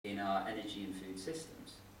our energy and food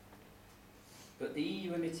systems. But the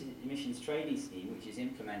EU emissions trading scheme, which is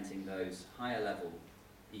implementing those higher level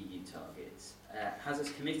EU targets, has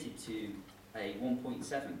us committed to a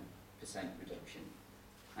 1.7% reduction.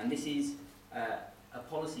 And this is a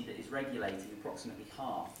policy that is regulating approximately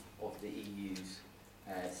half of the EU's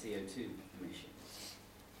CO2 emissions.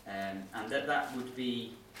 And that would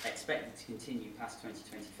be expected to continue past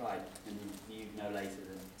 2025 and reviewed no later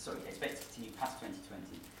than, expected to continue past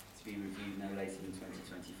 2020 to be reviewed no later than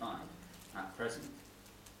 2025 at present.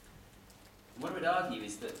 And what I would argue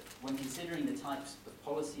is that when considering the types of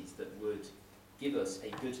policies that would give us a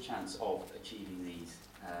good chance of achieving these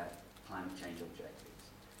climate change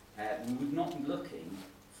objectives, we would not be looking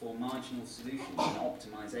for marginal solutions and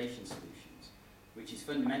optimisation solutions, which is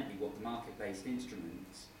fundamentally what the market-based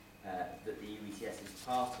instruments that the EU ETS is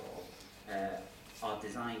part of are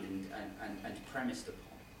designed and premised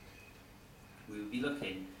upon. We would be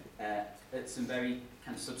looking at some very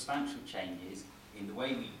kind of substantial changes in the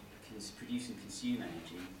way we produce and consume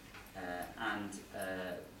energy and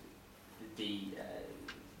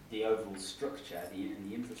the overall structure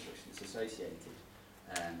and the infrastructure that's associated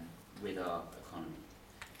with our economy.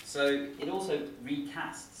 So it also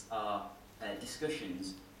recasts our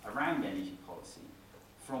discussions around energy policy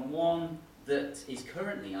from one that is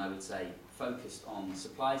currently, I would say, focused on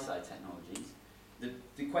supply side technologies.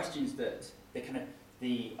 The questions that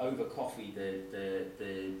the over coffee,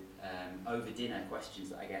 the over dinner questions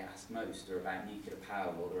that I get asked most are about nuclear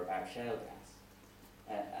power or they're about shale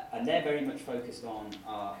gas. And they're very much focused on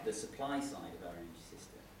the supply side of our energy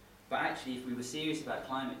system. But actually, if we were serious about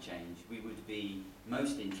climate change, we would be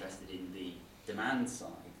most interested in the demand side,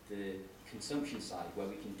 the consumption side, where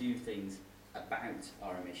we can do things about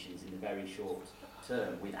our emissions in the very short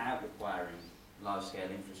term without requiring large-scale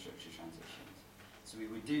infrastructure transitions. So we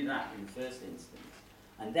would do that in the first instance.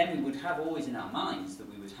 And then we would have always in our minds that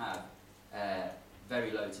we would have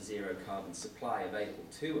very low to zero carbon supply available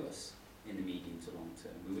to us in the medium to long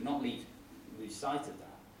term. We would not lose sight of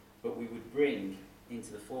that, but we would bring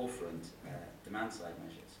into the forefront demand-side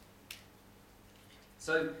measures.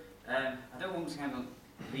 So I don't want to kind of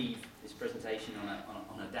leave this presentation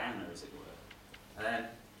on a downer, as it were.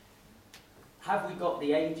 Have we got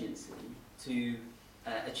the agency to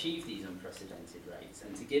achieve these unprecedented rates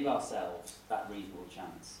and to give ourselves that reasonable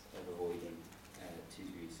chance of avoiding 2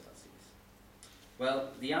 degrees Celsius?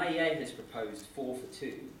 Well, the IEA has proposed 4 for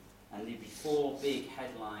 2, and there'd be 4 big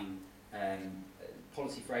headline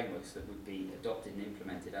policy frameworks that would be adopted and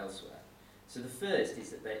implemented elsewhere. So the first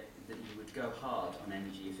is that you would go hard on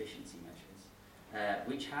energy efficiency measures,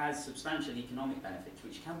 which has substantial economic benefits,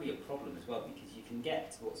 which can be a problem as well, because you can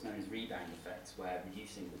get what's known as rebound effects, where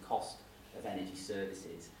reducing the cost of energy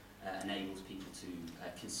services enables people to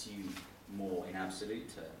consume more in absolute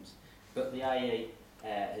terms. But the IEA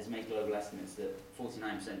has made global estimates that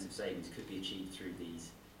 49% of savings could be achieved through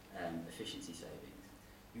these efficiency savings.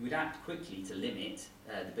 You would act quickly to limit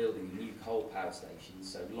the building of new coal power stations,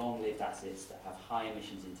 so long-lived assets that have high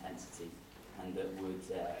emissions intensity and that would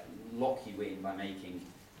lock you in by making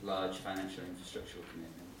large financial infrastructural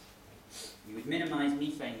commitments. You would minimise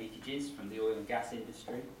methane leakages from the oil and gas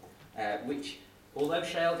industry, which, although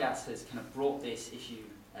shale gas has kind of brought this issue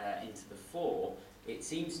into the fore, it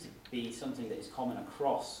seems to be something that is common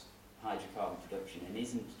across hydrocarbon production and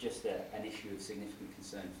isn't just an issue of significant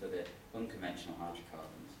concern for the unconventional hydrocarbons.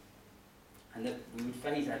 And that we would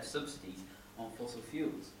phase out subsidies on fossil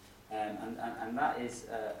fuels. And that is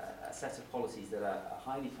a set of policies that are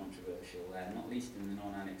highly controversial, not least in the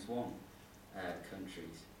non-Annex 1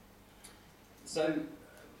 countries. So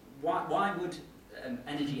why would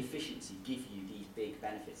energy efficiency give you these big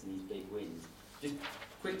benefits and these big wins? Just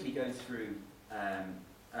quickly go through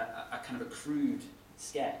a kind of a crude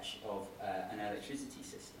sketch of an electricity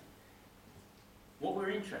system. What we're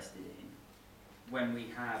interested in when we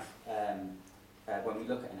have when we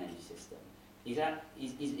look at an energy system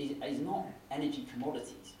is not energy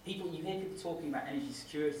commodities. You hear people talking about energy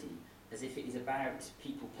security as if it is about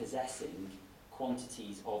people possessing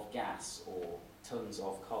quantities of gas or tons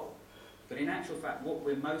of coal. But in actual fact, what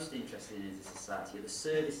we're most interested in as a society are the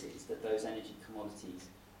services that those energy commodities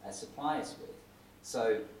supply us with.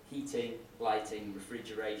 So heating, lighting,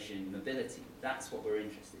 refrigeration, mobility, that's what we're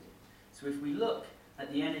interested in. So if we look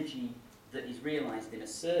at the energy that is realised in a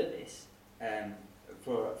service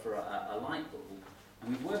for a light bulb,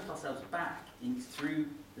 and we work ourselves back through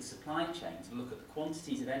the supply chain to look at the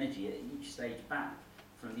quantities of energy at each stage back,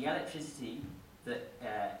 from the electricity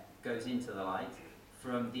that goes into the light,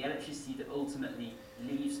 from the electricity that ultimately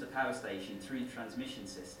leaves the power station through the transmission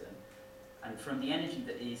system, and from the energy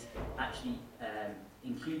that is actually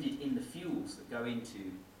included in the fuels that go into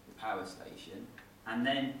the power station, and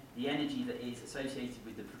then the energy that is associated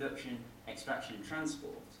with the production, extraction and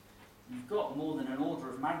transport, you've got more than an order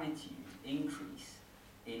of magnitude increase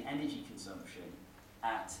in energy consumption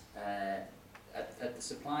at the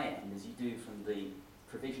supply end as you do from the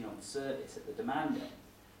provision of the service at the demand end.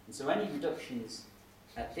 And so any reductions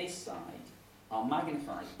at this side are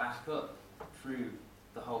magnified back up through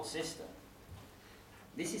the whole system.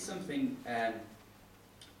 This is something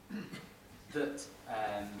that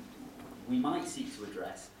we might seek to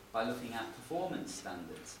address by looking at performance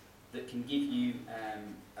standards that can give you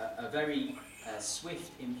a very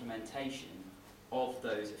swift implementation of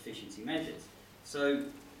those efficiency measures. So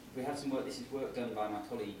we have some work, this is work done by my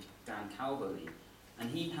colleague Dan Calverley, and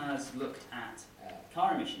he has looked at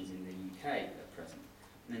car emissions in the UK at present.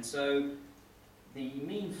 And so the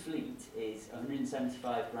mean fleet is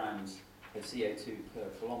 175 grams of CO2 per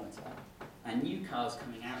kilometre, and new cars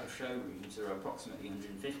coming out of showrooms are approximately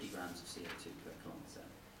 150 grams of CO2 per kilometre.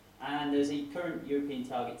 And there's a current European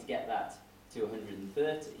target to get that to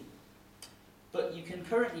 130. But you can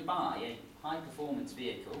currently buy a high-performance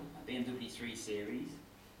vehicle, a BMW 3 Series,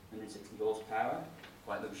 160 horsepower,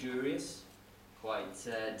 quite luxurious, quite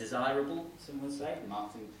desirable, some would say.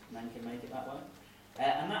 Marketing men can make it that way.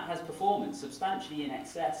 And that has performance substantially in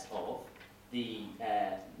excess of the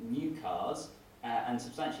new cars and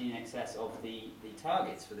substantially in excess of the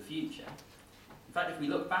targets for the future. In fact, if we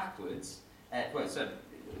look backwards,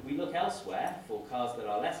 we look elsewhere for cars that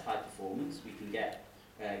are less high performance, we can get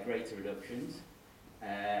greater reductions.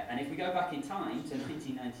 And if we go back in time to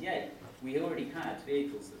 1998, we already had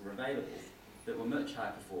vehicles that were available that were much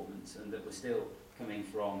higher performance and that were still coming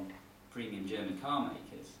from premium German car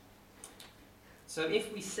makers. So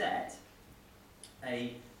if we set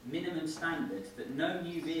a minimum standard that no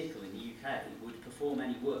new vehicle in the UK would perform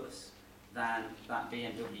any worse than that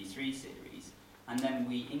BMW 3 Series, and then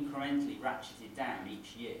we incrementally ratcheted down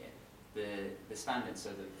each year the standard so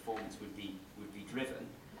that performance would be driven,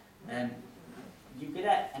 you could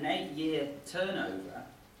get an 8-year turnover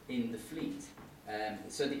in the fleet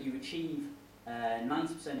so that you achieve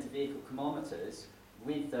 90% of vehicle kilometres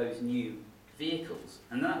with those new vehicles,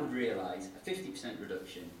 and that would realise a 50%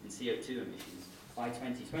 reduction in CO2 emissions by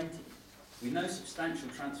 2020, with no substantial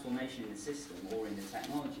transformation in the system or in the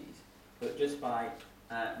technologies, but just by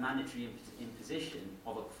mandatory imposition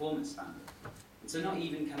of a performance standard. And so not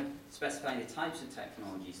even kind of specifying the types of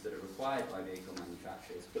technologies that are required by vehicle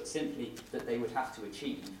manufacturers, but simply that they would have to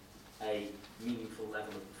achieve a meaningful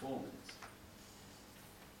level of performance.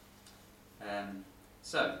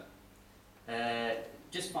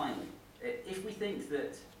 Just finally, if we think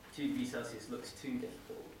that 2 degrees Celsius looks too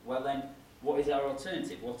difficult, well then, what is our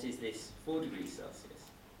alternative? What is this 4 degrees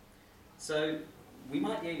Celsius? So we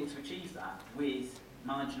might be able to achieve that with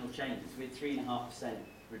marginal changes, with 3.5%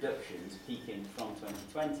 reductions peaking from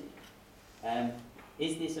 2020.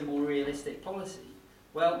 Is this a more realistic policy?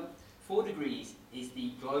 Well, 4 degrees is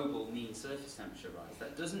the global mean surface temperature rise.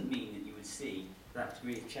 That doesn't mean that you would see that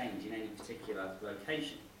degree of change in any particular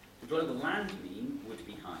location. The global land mean would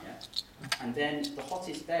be higher, and then the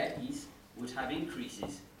hottest days would have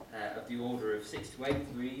increases of the order of 6 to 8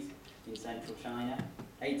 degrees in central China,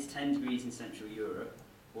 8 to 10 degrees in central Europe,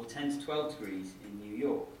 or 10 to 12 degrees in New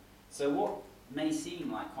York. So what may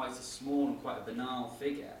seem like quite a small and quite a banal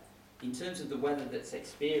figure, in terms of the weather that's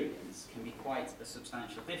experienced, can be quite a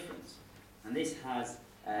substantial difference. And this has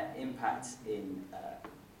impacts in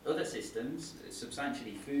other systems,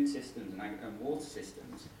 substantially food systems and water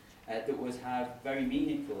systems, that would have very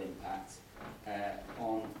meaningful impacts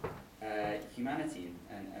on humanity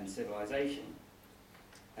and civilization.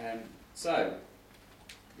 So,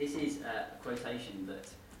 this is a quotation that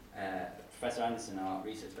Professor Anderson, our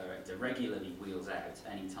research director, regularly wheels out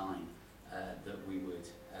any time that we would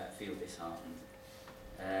feel disheartened.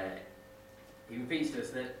 He repeats to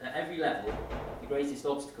us that at every level, the greatest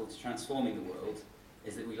obstacle to transforming the world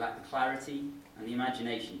is that we lack the clarity and the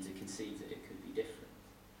imagination to conceive that it could be different.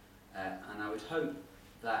 And I would hope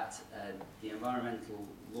that the environmental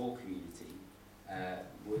law community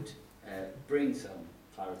would bring some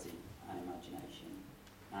clarity and imagination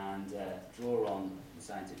and draw on the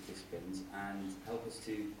scientific disciplines and help us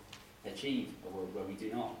to achieve a world where we do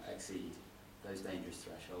not exceed those dangerous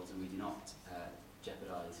thresholds and we do not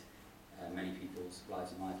jeopardise many people's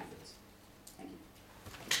lives and livelihoods. Thank you.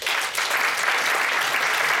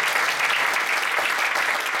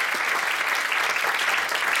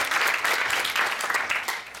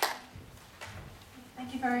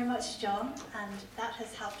 Thank you very much, John, and that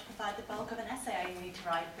has helped provide the bulk of an essay I need to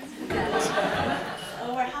write this weekend.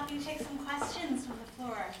 So we're happy to take some questions from the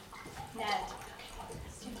floor. Ned.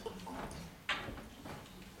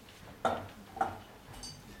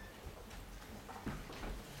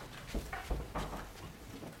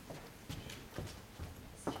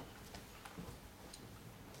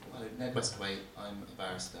 Ed Westaway, I'm a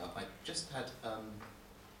barrister. I just had,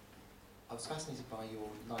 I was fascinated by your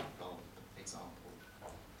light bulb example,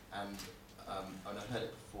 and I've heard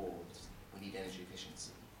it before, we need energy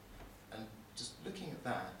efficiency. And just looking at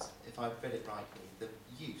that, if I've read it rightly, the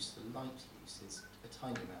light use is a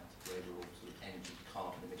tiny amount of the overall sort of energy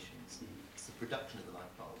carbon emissions. It's the production of the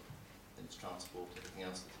light bulb, and its transport, everything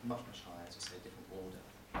else that's much, much higher, to say a different order.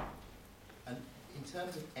 And in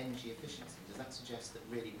terms of energy efficiency, does that suggest that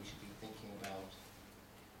really we should be thinking about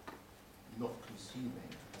not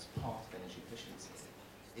consuming as part of energy efficiency?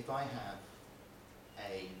 If I have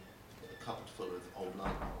a cupboard full of old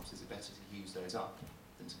light bulbs, is it better to use those up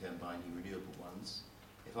than to go and buy new renewable ones?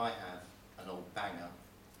 If I have an old banger,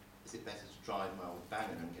 is it better to drive my old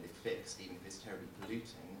banger and get it fixed, even if it's terribly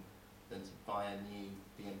polluting, than to buy a new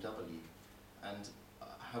BMW? And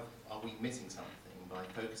are we missing something by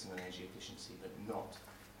focusing on energy efficiency but not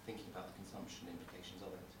thinking about the consumption implications of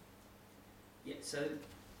it? Yeah, so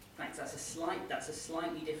thanks. That's a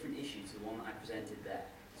slightly different issue to the one that I presented there.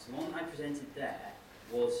 So the one that I presented there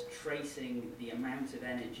was tracing the amount of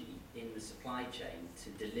energy in the supply chain to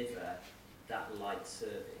deliver that light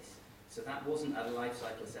service. So that wasn't a life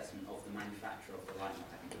cycle assessment of the manufacturer of the light bulb.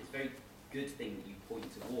 I think it's a very good thing that you point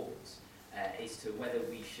towards as to whether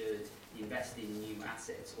we should invest in new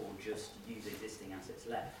assets or just use existing assets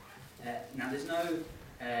left. Now, there's no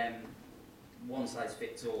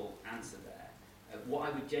one-size-fits-all answer there. What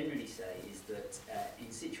I would generally say is that in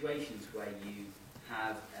situations where you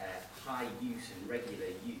have high use and regular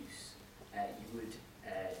use, you would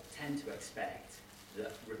tend to expect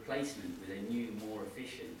that replacement with a new, more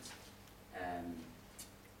efficient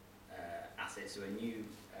asset, so a new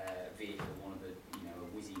vehicle, one of the,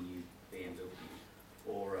 a whizzy new BMW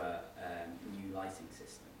or a new lighting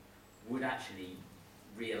system, would actually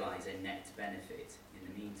realise a net benefit in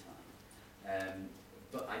the meantime.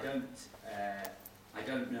 But I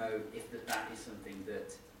don't know if that is something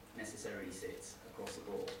that necessarily sits across the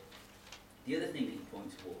board. The other thing that you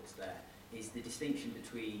point towards there is the distinction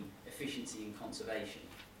between efficiency and conservation.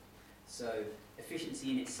 So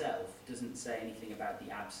efficiency in itself doesn't say anything about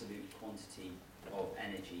the absolute quantity of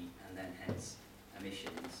energy and then hence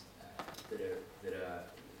emissions that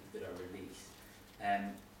are released.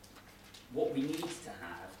 What we need to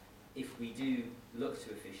have, if we do look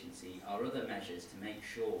to efficiency, are other measures to make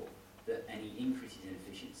sure that any increases in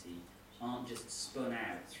efficiency aren't just spun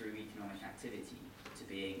out through economic activity to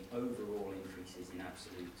being overall increases in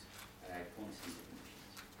absolute quantities of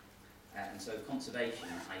emissions. And so conservation,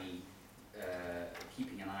 i.e.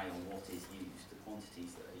 Keeping an eye on what is used, the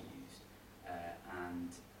quantities that are used, and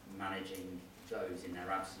managing those in their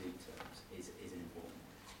absolute terms is an important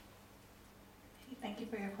one. Thank you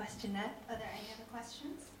for your question, Ned. Are there any other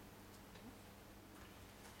questions?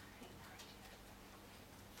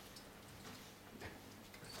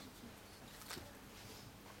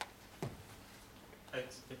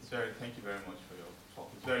 Thank you very much for your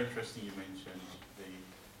talk. It's very interesting you mentioned the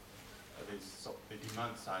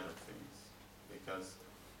demand side of things, because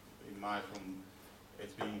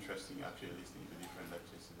it's been interesting actually listening to different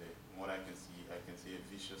lectures today. From what I can see a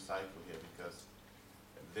vicious cycle here, because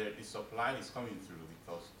the supply is coming through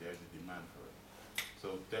because there's a demand for it.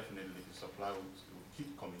 So definitely the supply will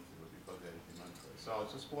keep coming through because there is demand for it. So I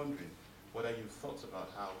was just wondering, what are your thoughts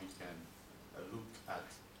about how we can look at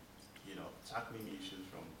tackling issues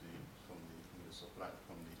from the supply,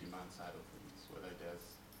 from the demand side of things, whether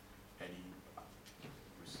there's any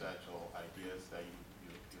research or ideas that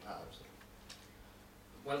you have? So.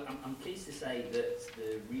 Well, I'm pleased to say that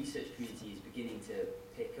the research community is beginning to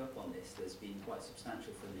pick up on this. There's been quite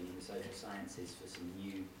substantial funding in the social sciences for some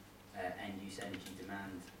new end-use energy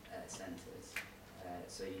demand centres.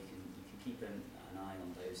 So you can keep an eye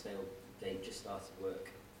on those. They just started work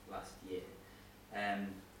last year.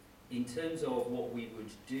 In terms of what we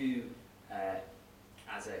would do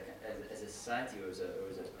as a society or as a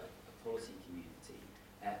policy community,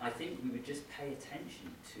 I think we would just pay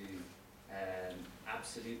attention to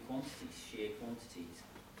absolute quantities, sheer quantities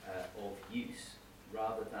of use,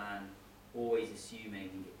 rather than always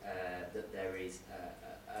assuming that there is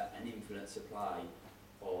an infinite supply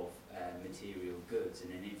of material goods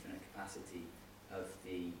and an infinite capacity of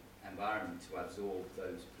the environment to absorb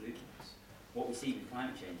those pollutants. What we see with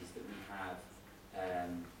climate change is that we have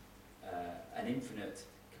an infinite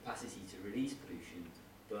capacity to release pollution,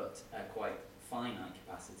 but a quite finite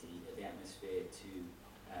capacity of the atmosphere to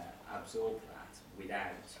absorb that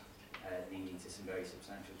without leading to some very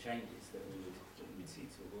substantial changes that we would seek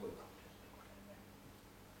to avoid.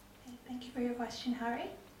 Okay, thank you for your question, Harry.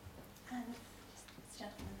 And this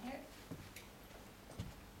gentleman here.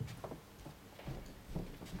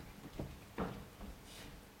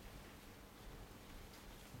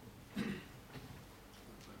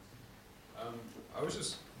 I was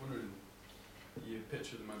just wondering, your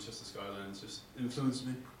picture of the Manchester skyline just influenced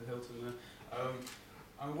me, the Hilton there.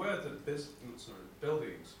 I'm aware that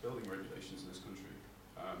building regulations in this country,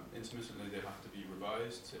 intermittently they have to be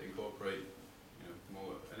revised to incorporate,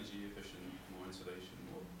 more energy efficient, more insulation,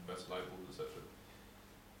 more better light bulbs, etc.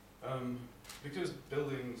 Because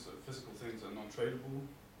buildings, physical things, are non-tradable,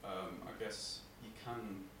 I guess you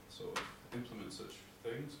can sort of implement such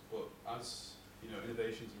things, but as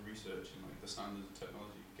innovations and research and the standards of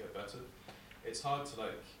technology get better, it's hard to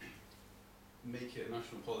make it a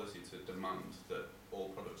national policy to demand that all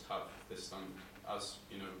products have this standard. As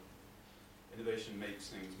innovation makes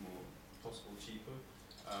things more possible, cheaper.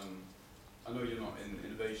 I know you're not in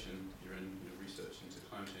innovation, you're in research into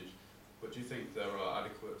climate change, but do you think there are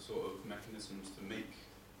adequate sort of mechanisms to make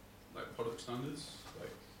product standards?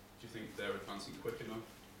 Do you think they're advancing quick enough?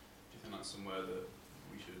 Do you think that's somewhere that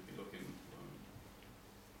we should be looking?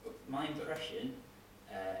 My impression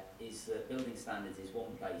is that building standards is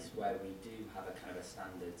one place where we do have a kind of a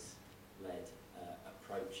standards-led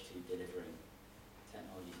approach to delivering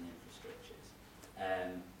technologies and infrastructures.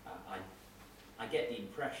 I get the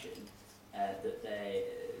impression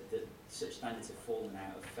that such standards have fallen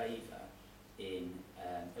out of favour in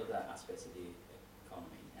other aspects of the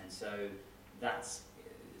economy, and so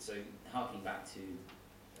harking back to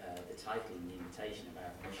the title and the invitation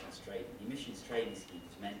about emissions trading. The emissions trading scheme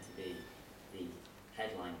was meant to be the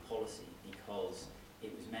headline policy because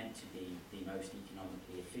it was meant to be the most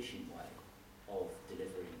economically efficient way of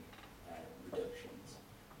delivering reductions.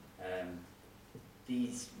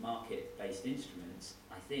 These market-based instruments,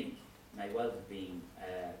 I think, may well have been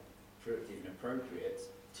productive and appropriate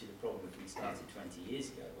to the problem that we started 20 years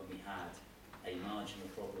ago when we had a marginal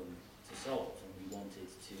problem to solve and we wanted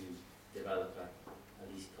to develop a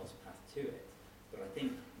least cost path to it. But I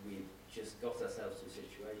think we've just got ourselves to a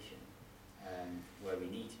situation where we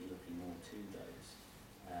need to be looking more to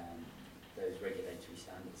those regulatory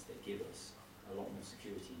standards that give us a lot more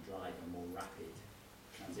security and drive a more rapid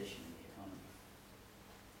transition in the economy.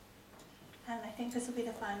 And I think this will be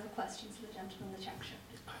the final question to the gentleman in the check shirt.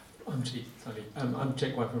 I'm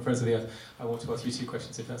Jake White from Friends of the Earth. I want to ask you two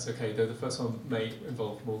questions, if that's okay, though the first one may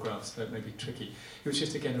involve more graphs, so it may be tricky. It was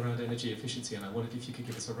just again around energy efficiency, and I wondered if you could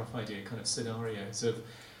give us a rough idea, kind of scenarios of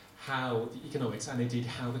how the economics and indeed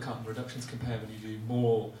how the carbon reductions compare when you do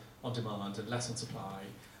more on demand and less on supply,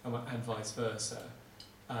 and vice versa.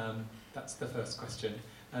 That's the first question.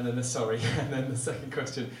 And then the second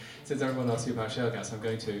question, since everyone asked you about shale gas, I'm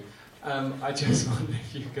going to. I just wonder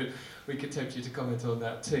if we could tempt you to comment on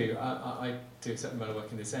that too. I do a certain amount of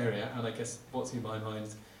work in this area, and I guess what's in my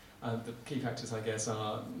mind, the key factors, I guess,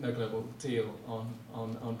 are no global deal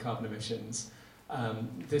on carbon emissions,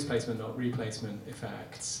 displacement, not replacement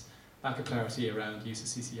effects, lack of clarity around use of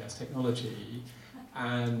CCS technology,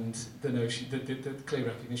 and the notion, the clear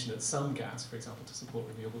recognition that some gas, for example, to support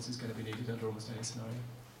renewables is going to be needed under almost any scenario.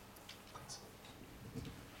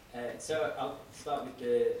 So I'll start with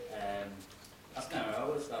the. I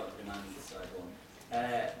will start with the demand side one.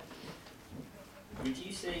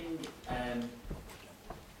 Reducing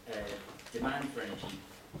demand for energy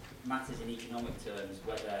matters in economic terms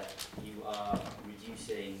whether you are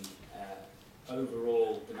reducing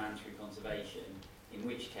overall demand through conservation, in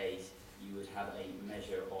which case you would have a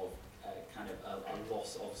measure of kind of a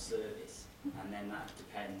loss of service, and then that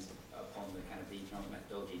depends upon the kind of the economic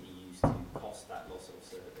methodology that you use to cost that loss of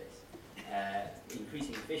service.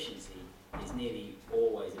 Increasing efficiency is nearly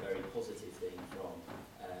always a very positive thing from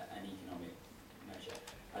an economic measure.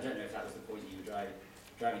 I don't know if that was the point you were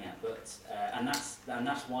driving at, but and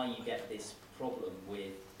that's why you get this problem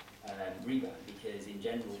with rebound, because in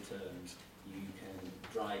general terms you can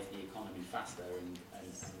drive the economy faster and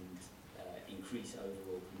increase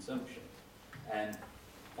overall consumption.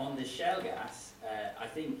 On the shale gas, I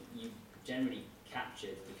think you generally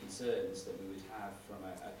captured the concerns that we would have from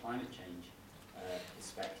a climate change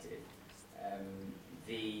perspective.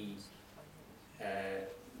 The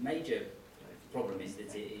major problem is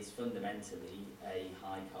that it is fundamentally a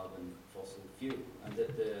high carbon fossil fuel, and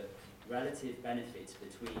that the relative benefits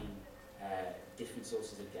between different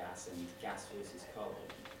sources of gas and gas versus coal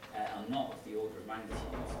are not of the order of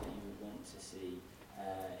magnitude that you would want to see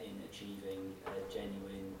in achieving a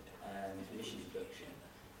genuine emissions reduction.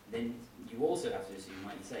 Then you also have to assume,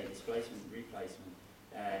 like you say, displacement, replacement,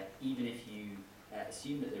 even if you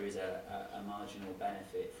assume that there is a marginal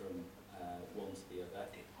benefit from one to the other,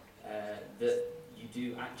 that you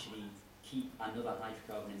do actually keep another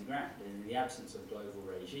hydrocarbon in the ground. And in the absence of global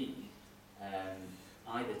regime,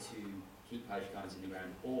 either to keep hydrocarbons in the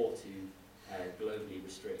ground or to globally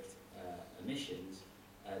restrict emissions,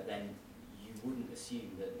 then you wouldn't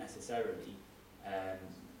assume that necessarily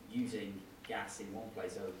using gas in one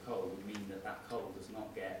place over coal would mean that that coal does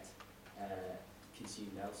not get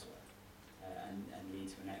consumed elsewhere and lead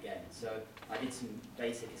to a net gain. So I did some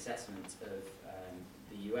basic assessment of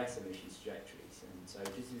the US emissions trajectories, and so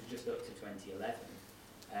this is just up to 2011.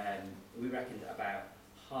 We reckon that about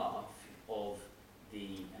half of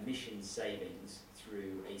the emissions savings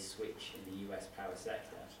through a switch in the US power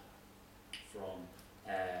sector from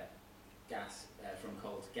from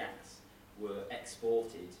coal to gas were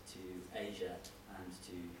exported to Asia and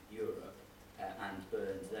to Europe and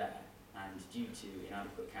burned there, and due to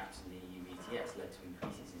inadequate caps in the EU ETS led to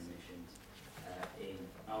increases in emissions in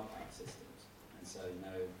our power systems, and so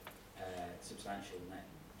no substantial net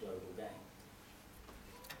global gain.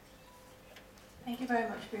 Thank you very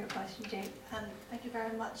much for your question, Jake, and thank you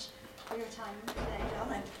very much for your time today,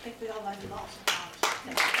 John. I think we all learned a lot about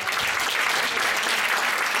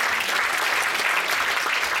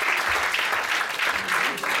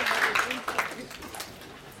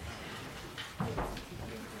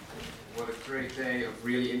What a great day of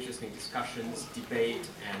really interesting discussions, debate,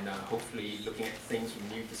 and hopefully looking at things from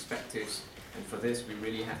new perspectives. And for this, we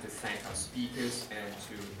really have to thank our speakers and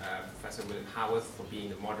to Professor William Howarth for being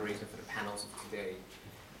the moderator for the panels of today.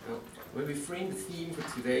 Now, when we frame the theme for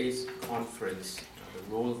today's conference,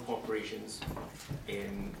 the role of corporations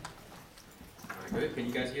in... Good, can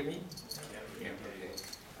you guys hear me? Yeah,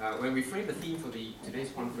 okay. When we frame the theme for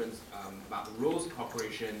today's conference about the roles of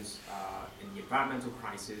corporations in the environmental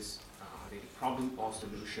crisis, the problem or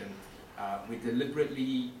solution, we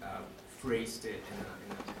deliberately phrased it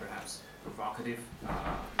in a perhaps provocative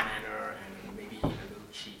manner and maybe a little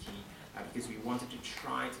cheeky because we wanted to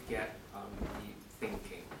try to get the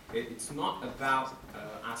thinking. It's not about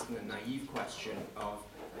asking a naive question of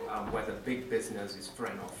whether big business is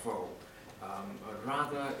friend or foe.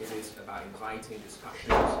 Rather, it is about inviting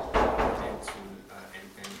discussions and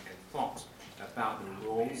thought about the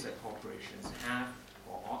roles that corporations have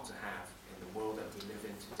or ought to have in the world that we live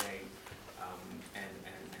in today,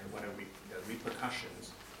 and what are the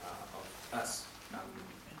repercussions of us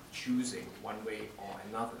choosing one way or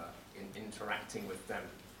another in interacting with them.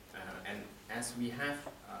 And as we have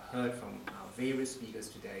heard from our various speakers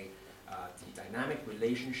today, the dynamic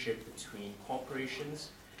relationship between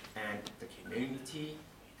corporations and the community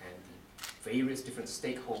and the various different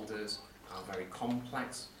stakeholders are very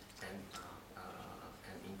complex and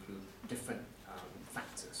include different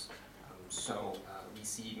factors. So we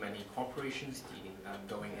see many corporations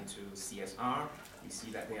going into CSR. We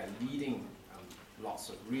see that they are leading lots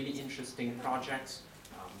of really interesting projects.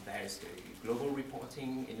 There's the Global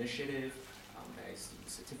Reporting Initiative. There's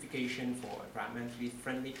the certification for environmentally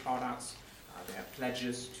friendly products. There are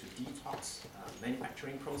pledges to detox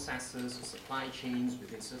manufacturing processes, supply chains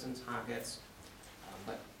within certain targets.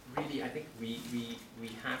 But really, I think we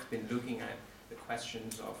have been looking at the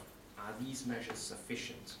questions of, are these measures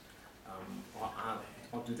sufficient?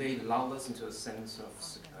 Or do they lull us into a sense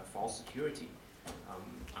of false security?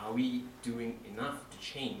 Are we doing enough to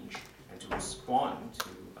change and to respond to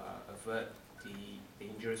avert the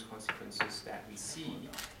dangerous consequences that we see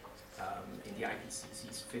in the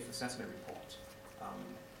IPCC's fifth assessment report?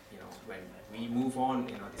 When we move on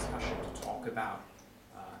in our discussion to talk about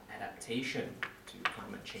adaptation to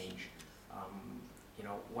climate change,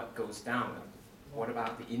 what goes down? What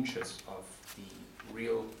about the interests of the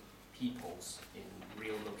real peoples in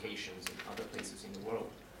real locations in other places in the world?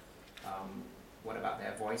 What about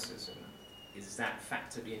their voices? And is that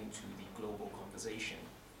factored into the global conversation?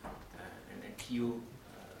 And Peel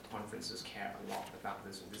conferences care a lot about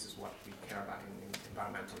this, and this is what we care about in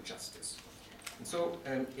environmental justice. And so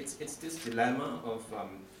it's this dilemma of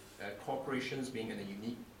corporations being in a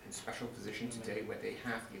unique and special position today where they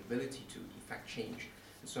have the ability to effect change.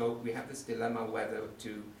 And so we have this dilemma whether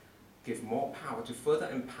to give more power, to further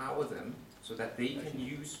empower them so that they can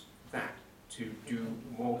use that to do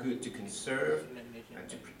more good, to conserve and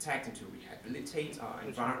to protect and to rehabilitate our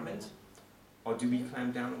environment, or do we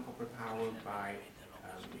clamp down on corporate power by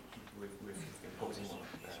with imposing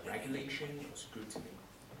regulation or scrutiny?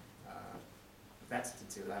 That's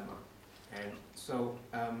the dilemma. And so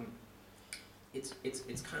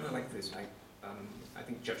it's kind of like this. I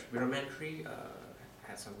think Judge Viramentry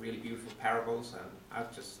had some really beautiful parables. I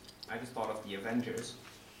just thought of the Avengers,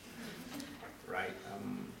 right?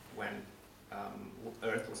 When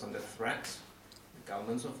Earth was under threat, the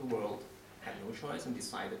governments of the world had no choice and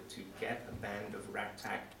decided to get a band of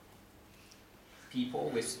ragtag people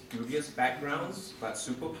with dubious backgrounds but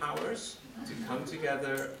superpowers to come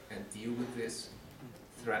together and deal with this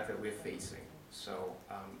threat that we're facing. So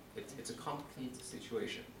it's a complicated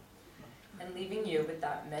situation. and leaving you with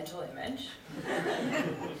that mental image.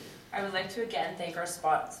 I would like to again thank our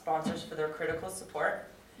sponsors for their critical support,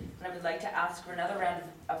 and I would like to ask for another round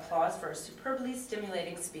of applause for our superbly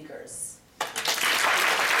stimulating speakers.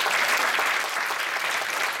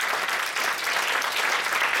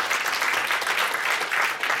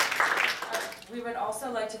 We would also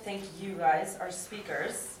like to thank you guys, our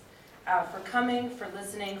speakers, for coming, for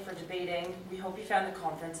listening, for debating. We hope you found the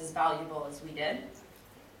conference as valuable as we did.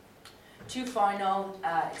 Two final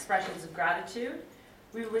expressions of gratitude.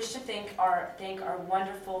 We wish to thank our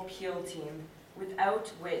wonderful Peel team, without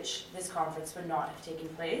which this conference would not have taken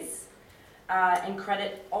place. And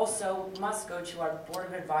credit also must go to our Board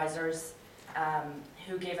of Advisors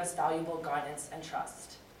who gave us valuable guidance and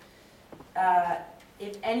trust.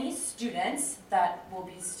 If any students that will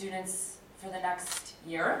be students for the next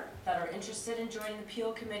year that are interested in joining the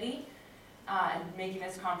Peel Committee and making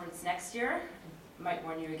this conference next year, might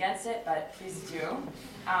warn you against it, but please do.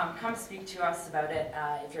 Come speak to us about it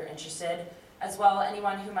if you're interested. As well,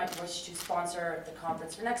 anyone who might wish to sponsor the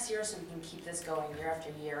conference for next year so we can keep this going year after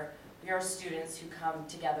year. We are students who come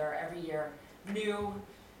together every year, new,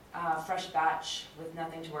 fresh batch with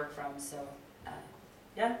nothing to work from, so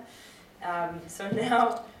yeah. So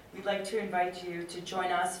now we'd like to invite you to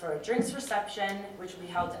join us for a drinks reception, which will be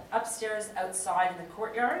held upstairs outside in the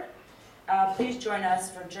courtyard. Please join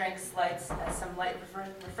us for drinks, lights, some light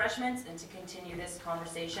refreshments, and to continue this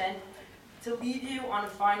conversation. To leave you on a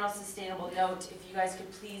final sustainable note, if you guys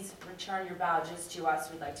could please return your badges to us,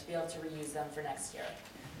 we'd like to be able to reuse them for next year.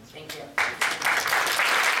 Thank you.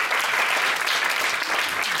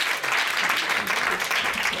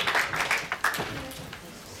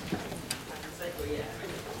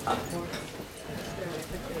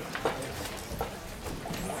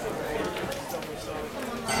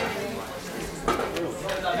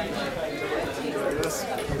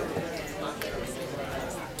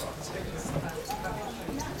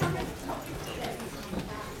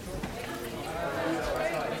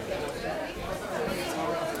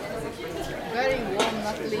 Very warm,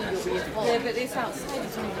 luckily you'll be at home. Yeah, but it's outside,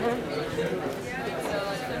 isn't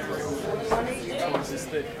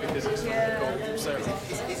it? Because it's gold ceremony.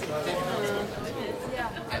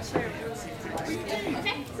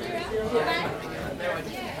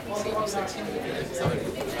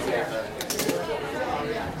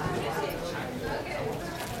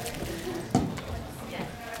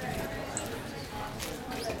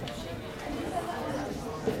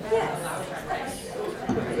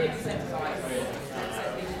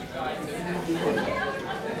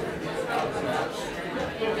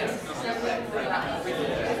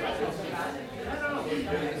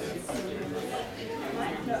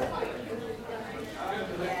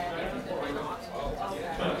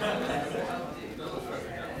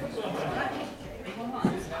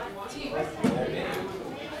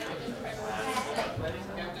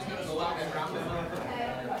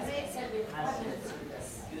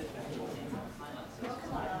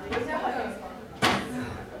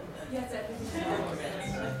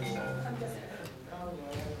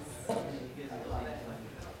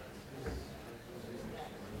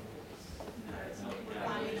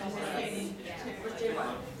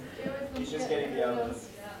 Just getting the others.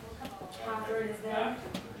 Catherine is there.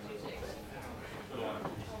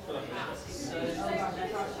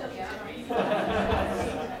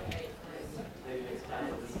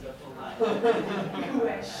 You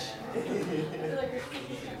wish.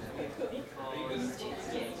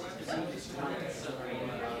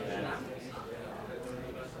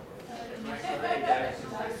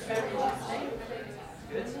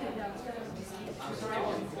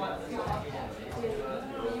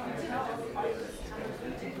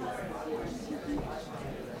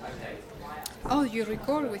 Oh, you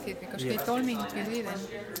record with it because he told me you didn't.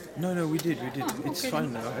 No, we did. Oh, It's okay.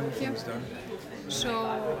 fine now. Everything's Yeah. done. So,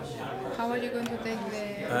 how are you going to take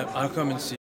the... I'll come and see.